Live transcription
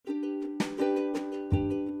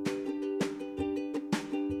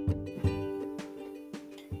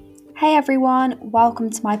Hey everyone, welcome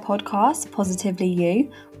to my podcast, Positively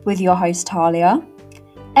You, with your host Talia.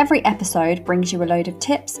 Every episode brings you a load of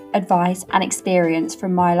tips, advice, and experience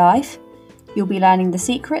from my life. You'll be learning the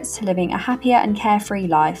secrets to living a happier and carefree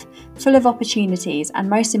life, full of opportunities and,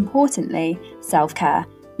 most importantly, self-care.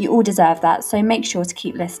 You all deserve that, so make sure to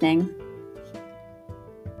keep listening.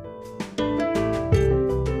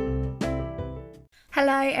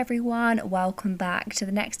 Hello everyone, welcome back to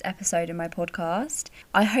the next episode of my podcast.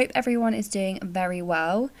 I hope everyone is doing very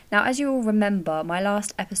well. Now, as you all remember, my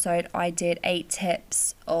last episode I did 8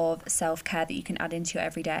 tips of self-care that you can add into your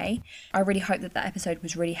everyday. I really hope that episode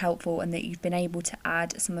was really helpful and that you've been able to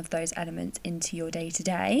add some of those elements into your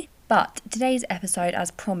day-to-day. But today's episode, as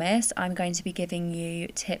promised, I'm going to be giving you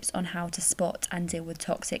tips on how to spot and deal with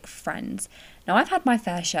toxic friends. Now, I've had my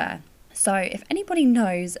fair share. So if anybody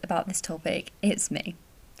knows about this topic, it's me.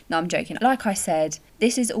 No, I'm joking. Like I said,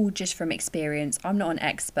 this is all just from experience. I'm not an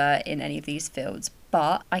expert in any of these fields,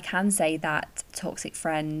 but I can say that toxic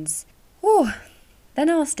friends, they're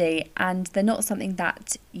nasty and they're not something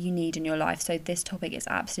that you need in your life. So this topic is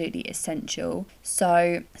absolutely essential.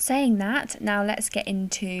 So saying that, now let's get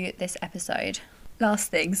into this episode.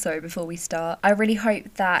 Last thing, before we start, I really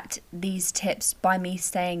hope that these tips, by me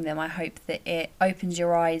saying them, I hope that it opens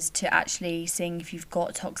your eyes to actually seeing if you've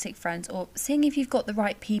got toxic friends or seeing if you've got the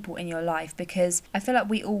right people in your life, because I feel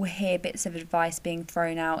like we all hear bits of advice being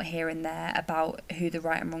thrown out here and there about who the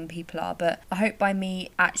right and wrong people are, but I hope by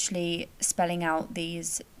me actually spelling out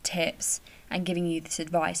these tips and giving you this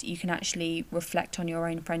advice, you can actually reflect on your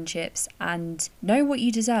own friendships and know what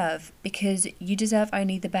you deserve, because you deserve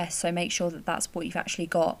only the best, so make sure that that's what you've actually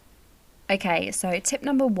got. Okay, so tip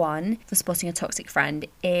number 1 for spotting a toxic friend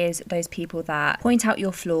is those people that point out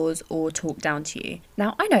your flaws or talk down to you.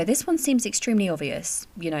 Now, I know this one seems extremely obvious.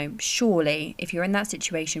 Surely if you're in that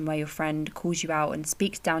situation where your friend calls you out and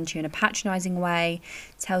speaks down to you in a patronising way,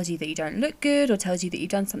 tells you that you don't look good or tells you that you've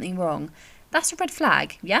done something wrong, that's a red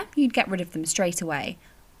flag, yeah? You'd get rid of them straight away.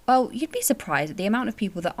 Well, you'd be surprised at the amount of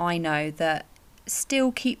people that I know that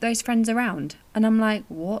still keep those friends around. And I'm like,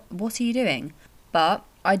 what are you doing? But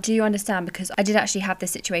I do understand, because I did actually have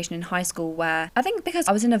this situation in high school where I think because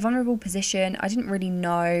I was in a vulnerable position, I didn't really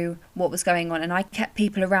know what was going on, and I kept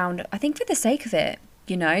people around, I think for the sake of it.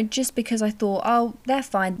 Just because I thought, they're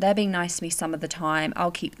fine, they're being nice to me some of the time,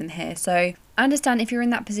 I'll keep them here. So I understand if you're in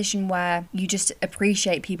that position where you just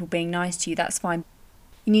appreciate people being nice to you, that's fine.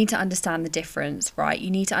 You need to understand the difference, right?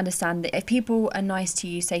 You need to understand that if people are nice to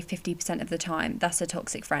you, say 50% of the time, that's a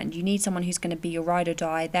toxic friend. You need someone who's going to be your ride or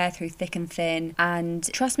die, there through thick and thin. And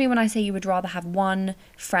trust me when I say you would rather have one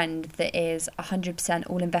friend that is 100%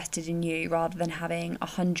 all invested in you rather than having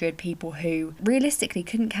 100 people who realistically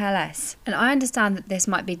couldn't care less. And I understand that this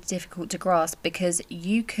might be difficult to grasp, because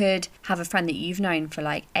you could have a friend that you've known for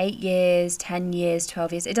like 8 years, 10 years,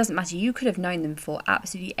 12 years. It doesn't matter. You could have known them for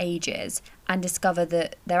absolutely ages and discover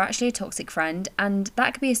that they're actually a toxic friend, and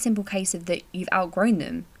that could be a simple case of that you've outgrown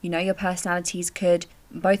them. Your personalities could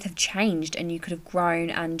both have changed and you could have grown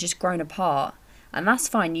and just grown apart, and that's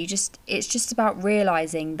fine. It's just about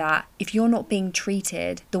realizing that if you're not being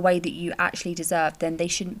treated the way that you actually deserve, then they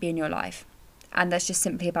shouldn't be in your life. And that's just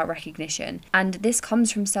simply about recognition. And this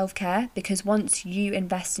comes from self-care, because once you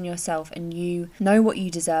invest in yourself and you know what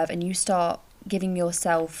you deserve and you start giving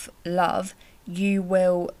yourself love, you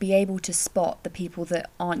will be able to spot the people that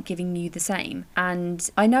aren't giving you the same. And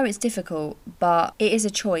I know it's difficult, but it is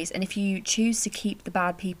a choice. And if you choose to keep the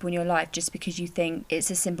bad people in your life just because you think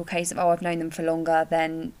it's a simple case of, I've known them for longer,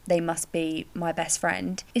 then they must be my best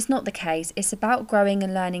friend, it's not the case. It's about growing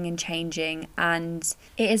and learning and changing, and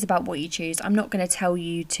it is about what you choose. I'm not going to tell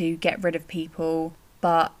you to get rid of people,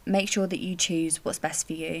 but make sure that you choose what's best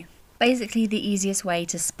for you. Basically, the easiest way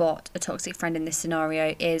to spot a toxic friend in this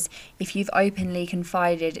scenario is if you've openly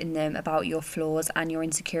confided in them about your flaws and your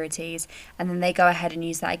insecurities, and then they go ahead and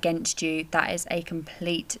use that against you. That is a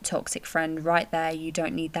complete toxic friend right there. You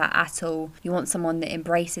don't need that at all. You want someone that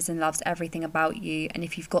embraces and loves everything about you. And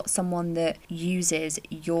if you've got someone that uses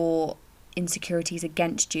your insecurities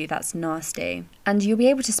against you, that's nasty. And you'll be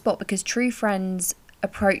able to spot, because true friends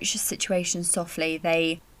approach situations softly.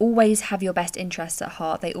 They always have your best interests at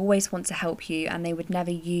heart. They always want to help you, and they would never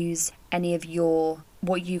use any of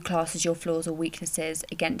what you class as your flaws or weaknesses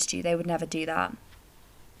against you. They would never do that.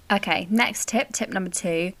 Okay, next tip number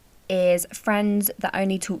 2 is friends that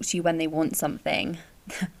only talk to you when they want something.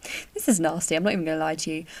 This is nasty, I'm not even going to lie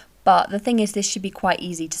to you. But the thing is, this should be quite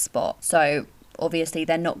easy to spot. So obviously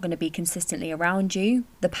they're not going to be consistently around you.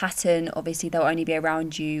 The pattern, obviously they'll only be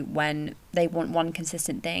around you when they want one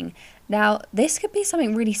consistent thing. Now, this could be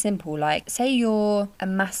something really simple, like say you're a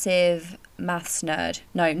massive maths nerd,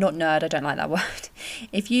 no, not nerd, I don't like that word.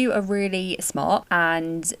 If you are really smart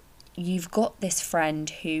and you've got this friend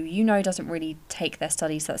who you know doesn't really take their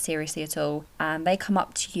studies that seriously at all, and they come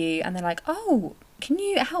up to you and they're like, oh, can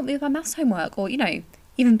you help me with my maths homework? Or, you know,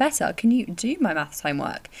 even better, can you do my maths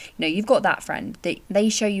homework? You know, you've got that friend that they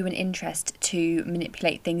show you an interest to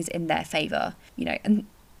manipulate things in their favour, you know, and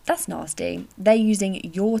that's nasty. They're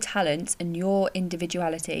using your talents and your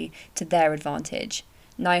individuality to their advantage.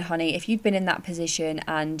 No, honey, if you've been in that position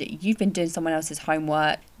and you've been doing someone else's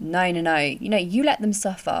homework, no. You know, you let them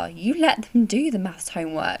suffer. You let them do the maths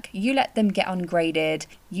homework. You let them get ungraded.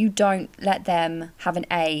 You don't let them have an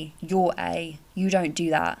A, your A. You don't do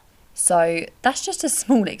that. So that's just a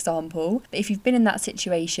small example. But if you've been in that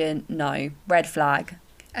situation, no, red flag.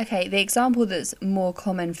 Okay, the example that's more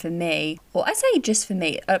common for me, or I say just for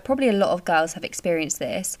me, probably a lot of girls have experienced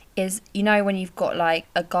this, is, you know, when you've got like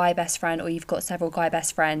a guy best friend or you've got several guy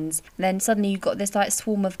best friends, then suddenly you've got this like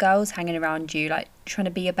swarm of girls hanging around you, like trying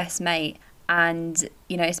to be your best mate. And,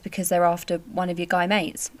 you know, it's because they're after one of your guy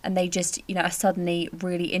mates and they just, you know, are suddenly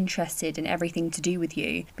really interested in everything to do with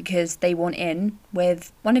you because they want in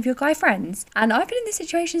with one of your guy friends. And I've been in this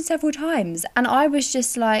situation several times and I was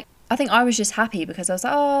just like, I think I was just happy because I was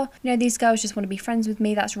like, oh, you know, these girls just want to be friends with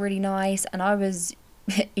me. That's really nice. And I was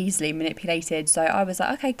easily manipulated. So I was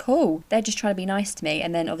like, okay, cool. They're just trying to be nice to me.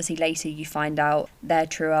 And then obviously later you find out their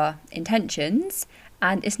truer intentions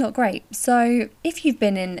and it's not great. So if you've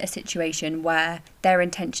been in a situation where their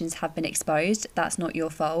intentions have been exposed, that's not your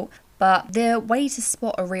fault. But the way to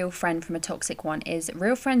spot a real friend from a toxic one is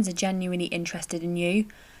real friends are genuinely interested in you.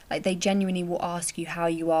 Like, they genuinely will ask you how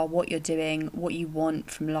you are, what you're doing, what you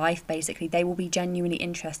want from life, basically. They will be genuinely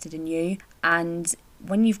interested in you. And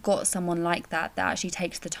when you've got someone like that that actually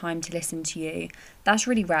takes the time to listen to you, that's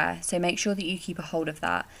really rare. So make sure that you keep a hold of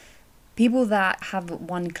that. People that have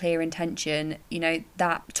one clear intention, you know,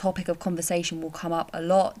 that topic of conversation will come up a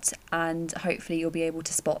lot and hopefully you'll be able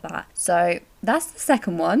to spot that. So that's the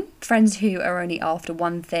second one. Friends who are only after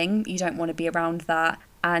one thing, you don't want to be around that.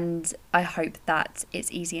 And I hope that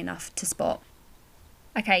it's easy enough to spot.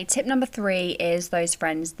 Okay, tip number 3 is those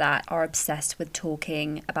friends that are obsessed with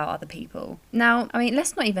talking about other people. Now, I mean,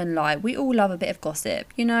 let's not even lie. We all love a bit of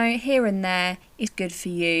gossip. You know, here and there, it's good for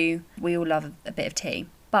you. We all love a bit of tea.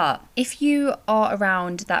 But if you are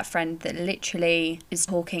around that friend that literally is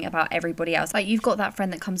talking about everybody else, like you've got that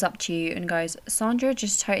friend that comes up to you and goes, Sandra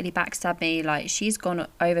just totally backstabbed me, like she's gone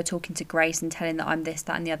over talking to Grace and telling that I'm this,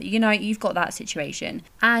 that and the other. You know, you've got that situation.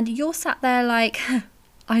 And you're sat there like,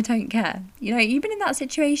 I don't care. You know, you've been in that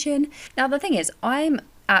situation. Now, the thing is, I'm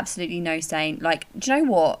absolutely no saint. Like, do you know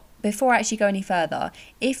what? Before I actually go any further,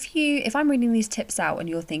 if I'm reading these tips out and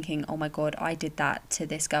you're thinking, oh my God, I did that to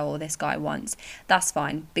this girl or this guy once, that's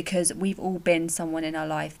fine, because we've all been someone in our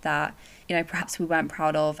life that, you know, perhaps we weren't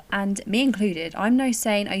proud of, and me included. I'm no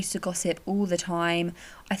saint. I used to gossip all the time,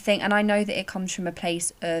 I think, and I know that it comes from a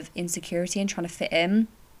place of insecurity and trying to fit in.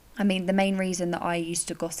 I mean, the main reason that I used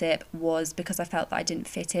to gossip was because I felt that I didn't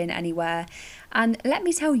fit in anywhere. And let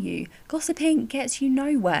me tell you, gossiping gets you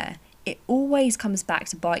nowhere. It always comes back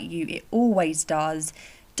to bite you. It always does.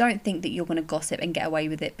 Don't think that you're going to gossip and get away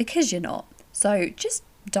with it, because you're not. So just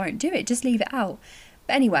don't do it. Just leave it out.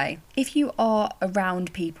 But anyway, if you are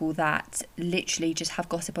around people that literally just have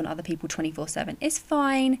gossip on other people 24/7, it's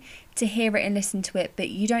fine to hear it and listen to it, but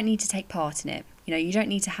you don't need to take part in it. You know, you don't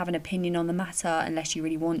need to have an opinion on the matter unless you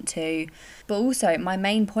really want to. But also, my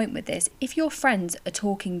main point with this, if your friends are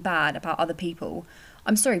talking bad about other people,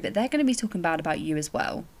 I'm sorry, but they're going to be talking bad about you as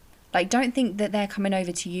well. Like, don't think that they're coming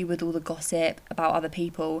over to you with all the gossip about other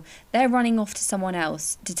people. They're running off to someone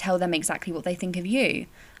else to tell them exactly what they think of you.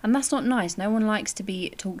 And that's not nice. No one likes to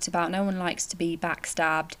be talked about. No one likes to be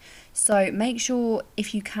backstabbed. So make sure,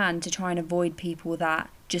 if you can, to try and avoid people that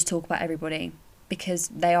just talk about everybody, because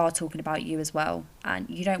they are talking about you as well. And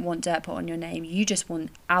you don't want dirt put on your name. You just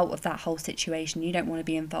want out of that whole situation. You don't want to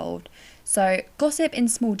be involved. So gossip in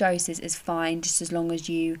small doses is fine, just as long as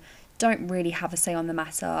you don't really have a say on the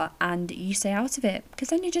matter and you stay out of it, because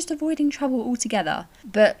then you're just avoiding trouble altogether.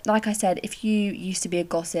 But like I said, if you used to be a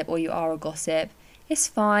gossip or you are a gossip, it's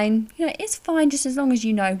fine. You know, it's fine just as long as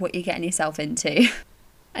you know what you're getting yourself into.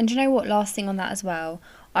 And you know what, last thing on that as well,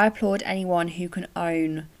 I applaud anyone who can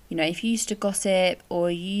own, you know, if you used to gossip or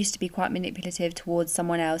you used to be quite manipulative towards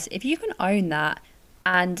someone else, if you can own that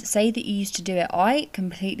and say that you used to do it, I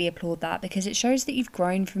completely applaud that, because it shows that you've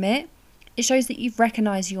grown from it. It shows that you've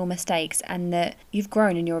recognised your mistakes and that you've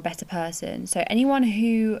grown and you're a better person. So anyone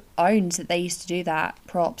who owns that they used to do that,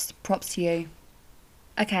 props to you.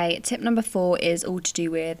 Okay, tip number 4 is all to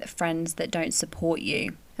do with friends that don't support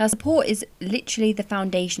you. Now, support is literally the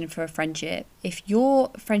foundation for a friendship. If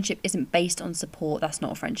your friendship isn't based on support, that's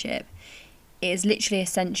not a friendship. It is literally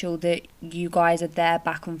essential that you guys are there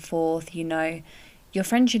back and forth, you know. Your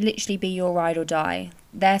friend should literally be your ride or die.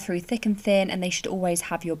 They're through thick and thin, and they should always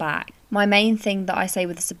have your back. My main thing that I say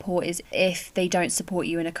with the support is if they don't support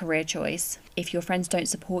you in a career choice, if your friends don't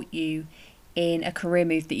support you in a career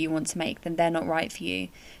move that you want to make, then they're not right for you.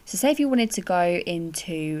 So say if you wanted to go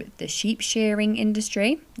into the sheep shearing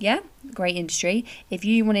industry, yeah, great industry. If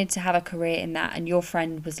you wanted to have a career in that and your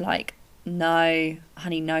friend was like, no,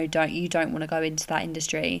 honey, no, you don't want to go into that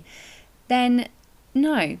industry, then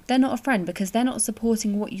no, they're not a friend, because they're not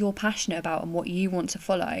supporting what you're passionate about and what you want to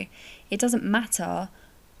follow. It doesn't matter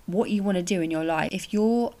what you want to do in your life. If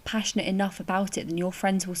you're passionate enough about it, then your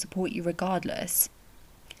friends will support you regardless.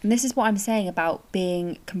 And this is what I'm saying about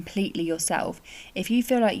being completely yourself. If you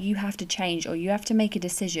feel like you have to change or you have to make a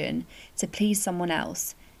decision to please someone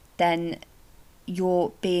else, then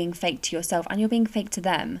you're being fake to yourself and you're being fake to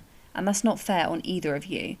them. And that's not fair on either of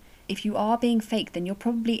you. If you are being fake, then you're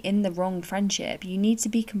probably in the wrong friendship. You need to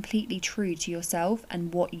be completely true to yourself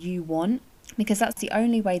and what you want, because that's the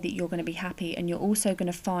only way that you're going to be happy, and you're also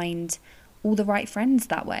going to find all the right friends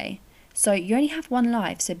that way. So you only have one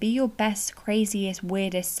life, so be your best, craziest,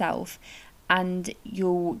 weirdest self, and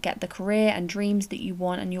you'll get the career and dreams that you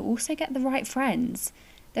want, and you'll also get the right friends.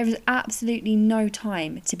 There is absolutely no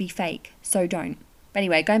time to be fake, so don't.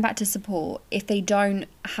 Anyway, going back to support, if they don't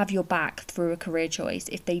have your back through a career choice,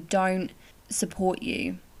 if they don't support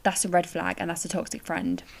you, that's a red flag and that's a toxic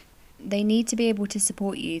friend. They need to be able to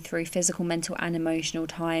support you through physical, mental and emotional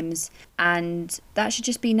times, and that should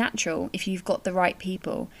just be natural if you've got the right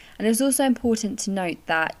people. And it's also important to note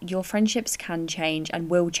that your friendships can change and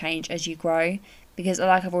will change as you grow, because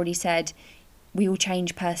like I've already said, we all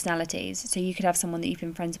change personalities. So you could have someone that you've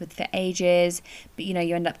been friends with for ages, but you know,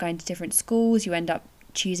 you end up going to different schools, you end up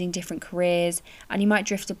choosing different careers, and you might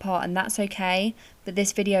drift apart, and that's okay. But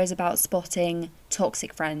this video is about spotting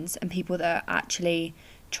toxic friends and people that are actually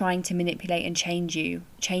trying to manipulate and change you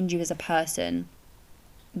as a person,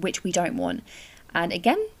 which we don't want. And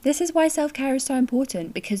again, this is why self-care is so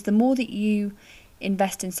important, because the more that you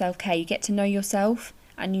invest in self-care, you get to know yourself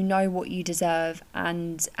and you know what you deserve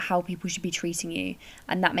and how people should be treating you,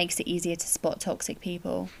 and that makes it easier to spot toxic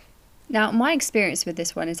people. Now, my experience with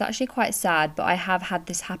this one is actually quite sad, but I have had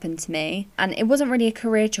this happen to me, and it wasn't really a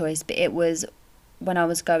career choice, but it was when I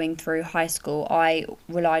was going through high school. I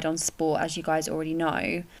relied on sport, as you guys already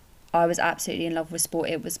know. I was absolutely in love with sport.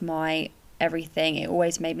 It was my everything. It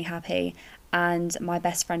always made me happy. And my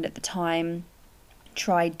best friend at the time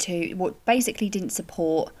basically didn't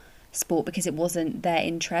support sport because it wasn't their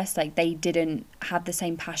interest. Like, they didn't have the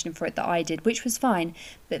same passion for it that I did, which was fine,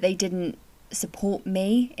 but they didn't support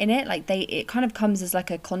me in it. Like, it kind of comes as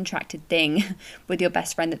like a contracted thing with your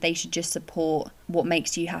best friend that they should just support what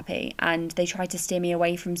makes you happy, and they tried to steer me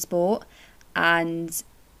away from sport, and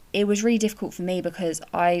it was really difficult for me because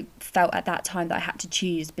I felt at that time that I had to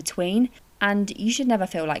choose between, and you should never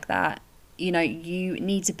feel like that. You know, you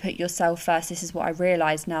need to put yourself first. This is what I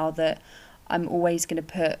realise now, that I'm always going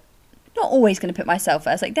to not always going to put myself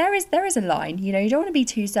first. Like, there is a line, you know, you don't want to be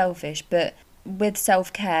too selfish, but with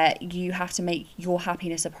self-care, you have to make your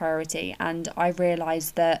happiness a priority. And I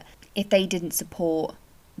realised that if they didn't support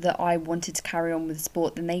that I wanted to carry on with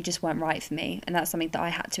sport, then they just weren't right for me, and that's something that I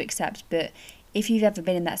had to accept. But if you've ever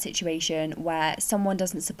been in that situation where someone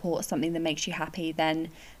doesn't support something that makes you happy, then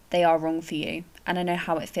they are wrong for you, and I know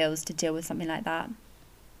how it feels to deal with something like that.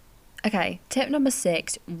 Okay, tip number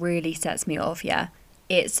 6 really sets me off, yeah.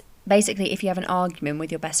 It's basically if you have an argument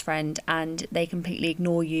with your best friend and they completely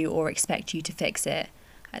ignore you or expect you to fix it.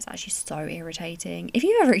 It's actually so irritating. If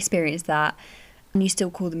you've ever experienced that and you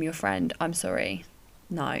still call them your friend, I'm sorry.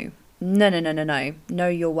 No. Know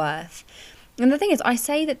your worth. And the thing is, I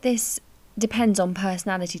say that this depends on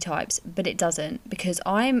personality types, but it doesn't, because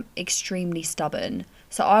I'm extremely stubborn.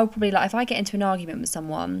 So I'll probably, like, if I get into an argument with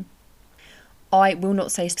someone, I will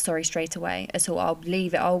not say sorry straight away at all. I'll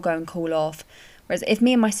leave it, I'll go and cool off. Whereas if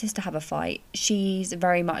me and my sister have a fight, she's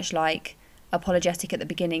very much like apologetic at the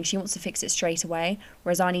beginning. She wants to fix it straight away,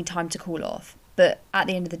 whereas I need time to cool off. But at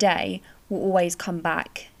the end of the day, we'll always come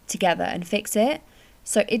back together and fix it.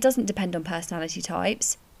 So it doesn't depend on personality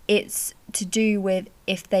types. It's to do with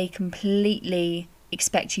if they completely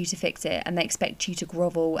expect you to fix it, and they expect you to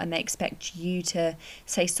grovel, and they expect you to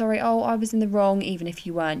say, sorry, oh, I was in the wrong, even if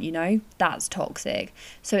you weren't, you know, that's toxic.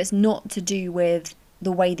 So it's not to do with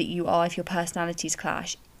the way that you are if your personalities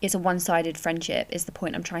clash. It's a one-sided friendship is the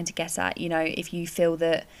point I'm trying to get at. You know, if you feel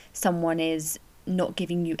that someone is not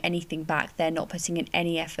giving you anything back, they're not putting in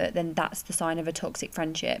any effort, then that's the sign of a toxic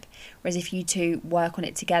friendship. Whereas if you two work on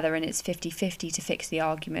it together and it's 50-50 to fix the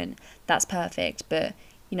argument, that's perfect. But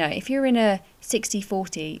if you're in a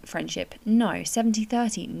 60-40 friendship, no.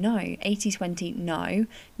 70-30, no. 80-20, no.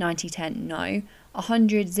 90-10, no.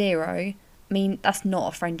 100-0, I mean, that's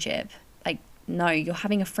not a friendship. Like, no, you're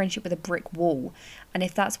having a friendship with a brick wall. And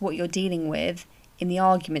if that's what you're dealing with in the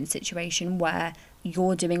argument situation where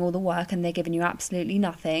you're doing all the work and they're giving you absolutely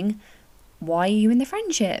nothing, why are you in the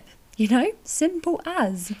friendship? Simple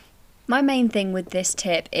as. My main thing with this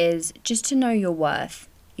tip is just to know your worth.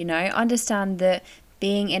 Understand that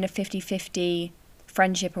being in a 50-50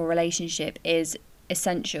 friendship or relationship is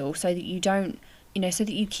essential so that you don't, so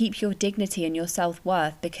that you keep your dignity and your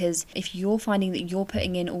self-worth, because if you're finding that you're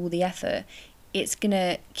putting in all the effort, it's going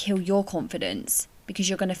to kill your confidence, because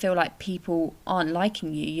you're going to feel like people aren't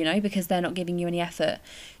liking you, because they're not giving you any effort.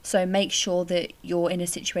 So make sure that you're in a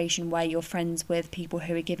situation where you're friends with people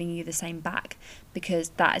who are giving you the same back, because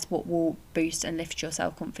that is what will boost and lift your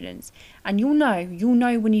self-confidence. And you'll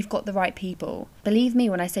know when you've got the right people. Believe me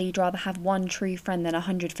when I say you'd rather have one true friend than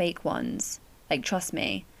 100 fake ones. Like, trust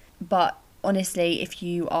me. But honestly, if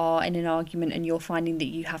you are in an argument and you're finding that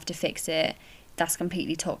you have to fix it, that's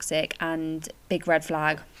completely toxic and big red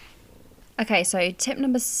flag. Okay, so tip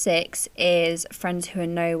number 6 is friends who are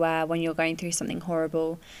nowhere when you're going through something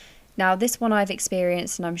horrible. Now, this one I've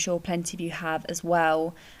experienced, and I'm sure plenty of you have as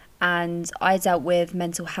well. And I dealt with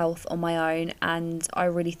mental health on my own, and I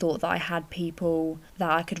really thought that I had people that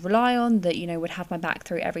I could rely on that, would have my back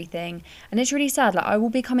through everything. And it's really sad. Like, I will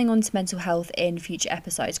be coming on to mental health in future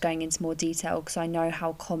episodes, going into more detail, because I know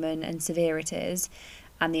how common and severe it is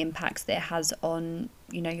and the impacts that it has on,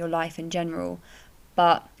 your life in general.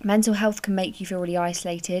 But mental health can make you feel really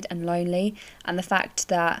isolated and lonely. And the fact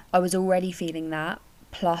that I was already feeling that,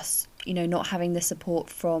 plus, not having the support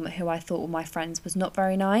from who I thought were my friends, was not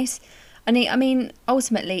very nice. And I mean,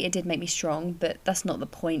 ultimately, it did make me strong, but that's not the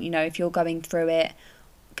point. If you're going through it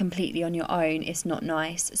completely on your own, it's not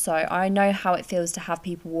nice. So I know how it feels to have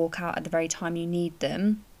people walk out at the very time you need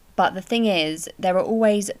them. But the thing is, there are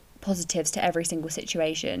always positives to every single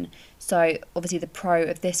situation. So obviously the pro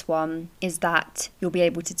of this one is that you'll be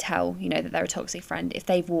able to tell, that they're a toxic friend. If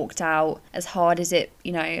they've walked out, as hard as it,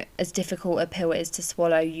 as difficult a pill it is to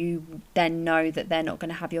swallow, you then know that they're not going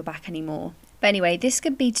to have your back anymore. But anyway, this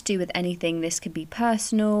could be to do with anything. This could be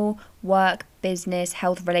personal, work, business,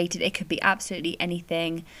 health related. It could be absolutely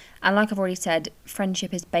anything. And like I've already said,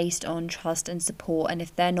 friendship is based on trust and support. And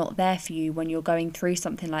if they're not there for you when you're going through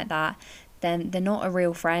something like that, then they're not a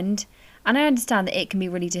real friend. And I understand that it can be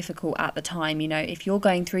really difficult at the time. If you're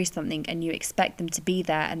going through something and you expect them to be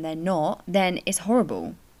there and they're not, then it's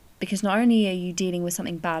horrible. Because not only are you dealing with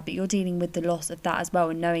something bad, but you're dealing with the loss of that as well,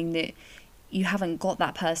 and knowing that you haven't got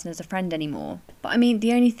that person as a friend anymore. But I mean,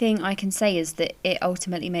 the only thing I can say is that it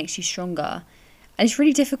ultimately makes you stronger. And it's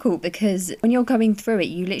really difficult because when you're going through it,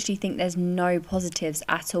 you literally think there's no positives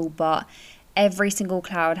at all, but every single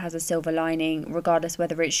cloud has a silver lining, regardless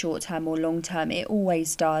whether it's short term or long term. It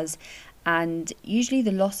always does. And usually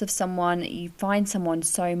the loss of someone, you find someone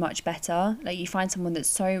so much better. Like, you find someone that's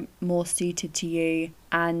so more suited to you.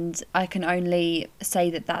 And I can only say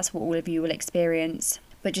that that's what all of you will experience.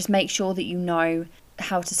 But just make sure that you know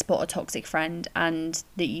how to spot a toxic friend and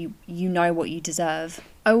that you know what you deserve.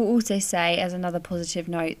 I will also say, as another positive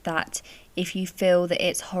note, that if you feel that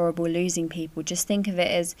it's horrible losing people, just think of it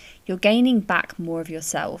as you're gaining back more of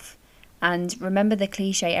yourself. And remember the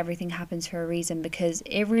cliche, everything happens for a reason, because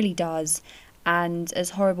it really does. And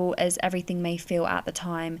as horrible as everything may feel at the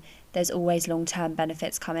time, there's always long-term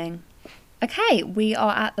benefits coming. Okay, we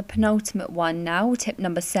are at the penultimate one now, tip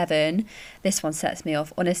number 7. This one sets me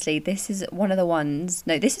off. Honestly, this is one of the ones,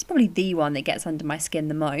 no, this is probably the one that gets under my skin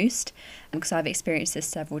the most, because I've experienced this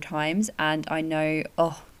several times, and I know,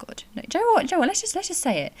 oh God, no, do you know what, let's just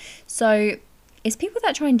say it. So, it's people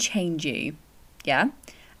that try and change you, yeah?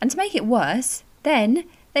 And to make it worse, then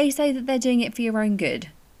they say that they're doing it for your own good.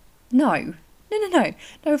 No,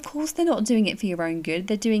 of course they're not doing it for your own good,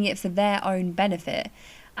 they're doing it for their own benefit.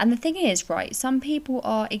 And the thing is, right, some people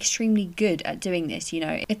are extremely good at doing this,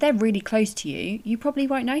 If they're really close to you, you probably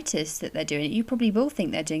won't notice that they're doing it. You probably will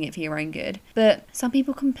think they're doing it for your own good. But some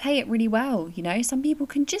people can play it really well, Some people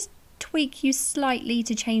can just tweak you slightly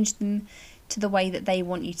to change them to the way that they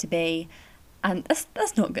want you to be. And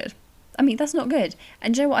that's not good. I mean, that's not good.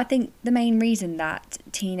 And do you know what? I think the main reason that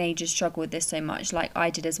teenagers struggle with this so much, like I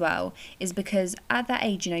did as well, is because at that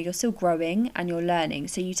age, you're still growing and you're learning.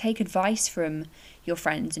 So you take advice from your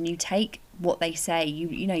friends and you take what they say,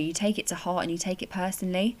 you take it to heart and you take it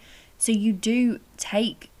personally. So you do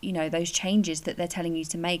take, those changes that they're telling you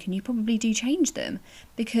to make, and you probably do change them,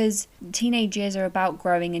 because teenage years are about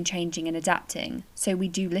growing and changing and adapting. So we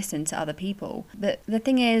do listen to other people. But the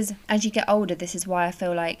thing is, as you get older, this is why I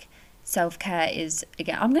feel like self-care is,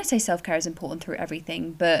 again, I'm going to say self-care is important through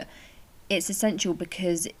everything, but it's essential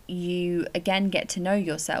because you, again, get to know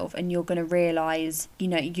yourself, and you're going to realise,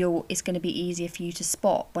 it's going to be easier for you to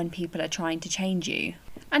spot when people are trying to change you.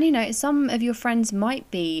 And some of your friends might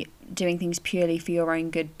be doing things purely for your own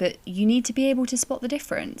good, but you need to be able to spot the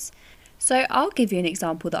difference. So I'll give you an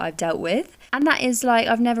example that I've dealt with, and that is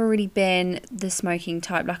I've never really been the smoking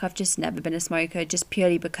type. I've just never been a smoker, just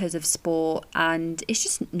purely because of sport, and it's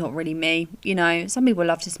just not really me. Some people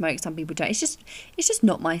love to smoke, some people don't. It's just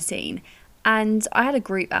not my scene. And I had a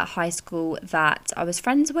group at high school that I was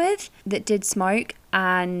friends with that did smoke,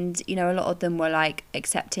 and a lot of them were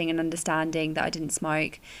accepting and understanding that I didn't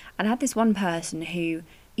smoke. And I had this one person who,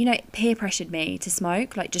 peer pressured me to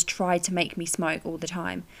smoke, just tried to make me smoke all the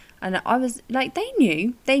time. And I was they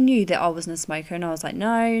knew that I wasn't a smoker, and I was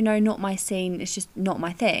no, not my scene, it's just not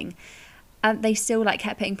my thing. And they still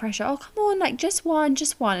kept putting pressure. Oh, come on, just one.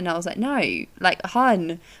 And I was no,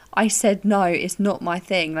 hun, I said no, it's not my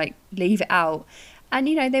thing, leave it out. And,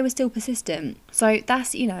 they were still persistent. So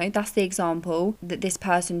that's the example that this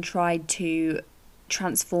person tried to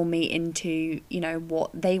transform me into, what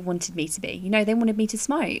they wanted me to be. They wanted me to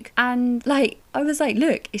smoke. And I was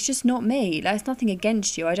look, it's just not me. It's nothing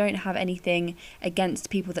against you. I don't have anything against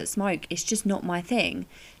people that smoke. It's just not my thing.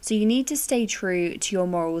 So you need to stay true to your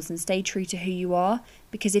morals and stay true to who you are,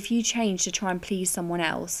 because if you change to try and please someone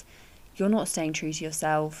else, you're not staying true to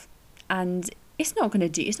yourself, and it's not going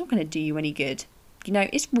to do you any good.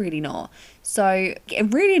 It's really not. So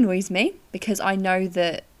it really annoys me, because I know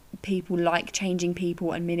that people like changing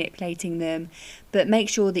people and manipulating them, but make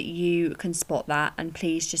sure that you can spot that, and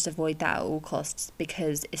please just avoid that at all costs,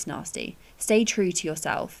 because it's nasty. Stay true to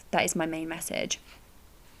yourself. That is my main message.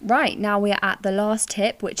 Right, now we are at the last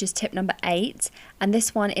tip, which is tip number 8, and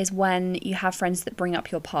this one is when you have friends that bring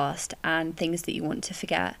up your past and things that you want to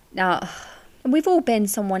forget. Now, we've all been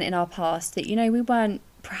someone in our past that we weren't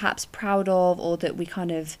perhaps proud of, or that we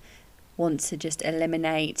kind of want to just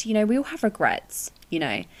eliminate. We all have regrets,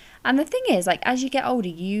 and the thing is, as you get older,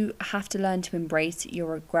 you have to learn to embrace your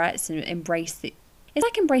regrets and embrace it's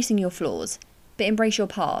like embracing your flaws, but embrace your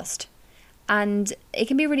past. And it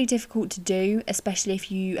can be really difficult to do, especially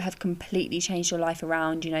if you have completely changed your life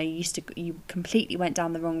around. You completely went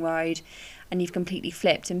down the wrong road, and you've completely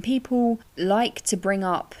flipped. And people like to bring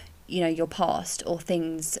up, your past, or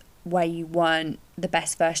things where you weren't the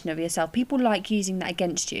best version of yourself. People like using that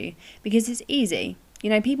against you because it's easy.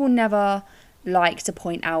 People never like to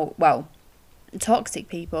point out, toxic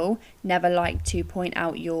people never like to point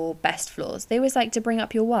out your best flaws. They always like to bring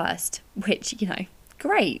up your worst, which,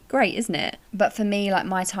 great, isn't it? But for me,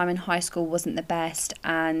 my time in high school wasn't the best,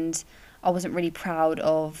 and I wasn't really proud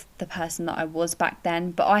of the person that I was back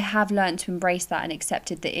then. But I have learned to embrace that and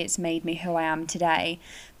accepted that it's made me who I am today.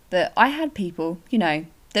 But I had people,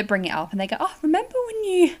 that bring it up, and they go, oh, remember when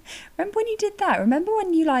you did that? Remember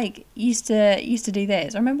when you used to do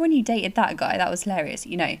this? I remember when you dated that guy? That was hilarious.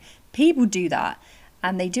 People do that,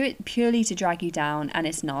 and they do it purely to drag you down, and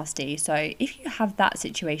it's nasty. So if you have that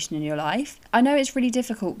situation in your life, I know it's really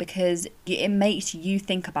difficult because it makes you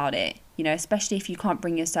think about it, especially if you can't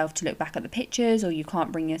bring yourself to look back at the pictures, or you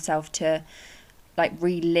can't bring yourself to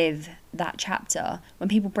relive that chapter. When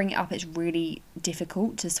people bring it up, it's really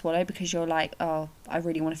difficult to swallow, because you're oh, I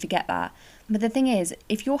really want to forget that. But the thing is,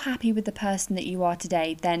 if you're happy with the person that you are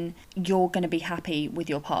today, then you're going to be happy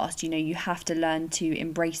with your past. You have to learn to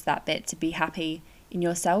embrace that bit, to be happy in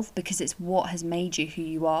yourself, because it's what has made you who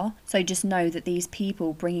you are. So just know that these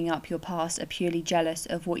people bringing up your past are purely jealous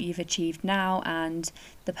of what you've achieved now and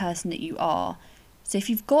the person that you are. So if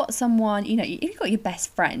you've got someone, if you've got your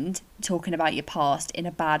best friend talking about your past in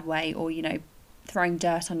a bad way, or, throwing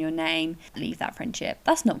dirt on your name, leave that friendship.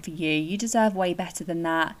 That's not for you. You deserve way better than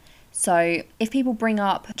that. So if people bring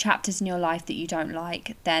up chapters in your life that you don't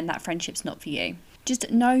like, then that friendship's not for you. Just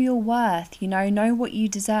know your worth, know what you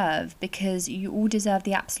deserve, because you all deserve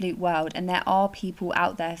the absolute world, and there are people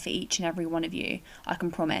out there for each and every one of you, I can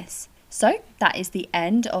promise. So that is the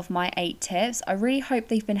end of my 8 tips. I really hope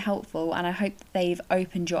they've been helpful, and I hope that they've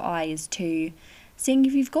opened your eyes to seeing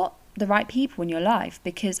if you've got the right people in your life,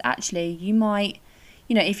 because actually you might,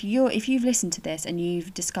 if you've listened to this and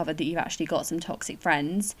you've discovered that you've actually got some toxic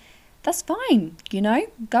friends, that's fine,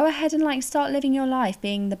 go ahead and start living your life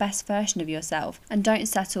being the best version of yourself, and don't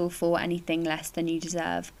settle for anything less than you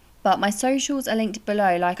deserve. But my socials are linked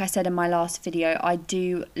below. Like I said in my last video, I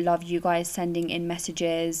do love you guys sending in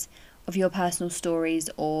messages of your personal stories,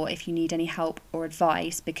 or if you need any help or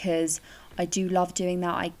advice, because I do love doing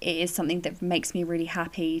that. It is something that makes me really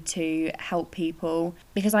happy to help people,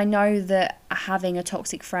 because I know that having a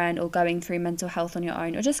toxic friend or going through mental health on your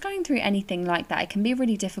own or just going through anything like that, it can be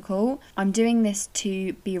really difficult. I'm doing this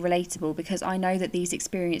to be relatable because I know that these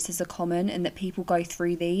experiences are common and that people go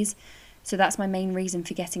through these. So that's my main reason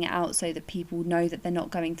for getting it out, so that people know that they're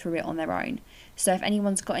not going through it on their own. So if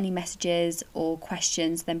anyone's got any messages or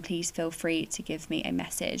questions, then please feel free to give me a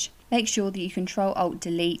message. Make sure that you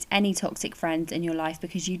Control-Alt-Delete any toxic friends in your life,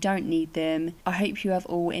 because you don't need them. I hope you have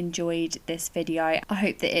all enjoyed this video. I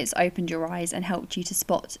hope that it's opened your eyes and helped you to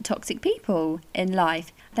spot toxic people in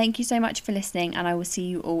life. Thank you so much for listening, and I will see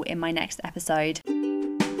you all in my next episode.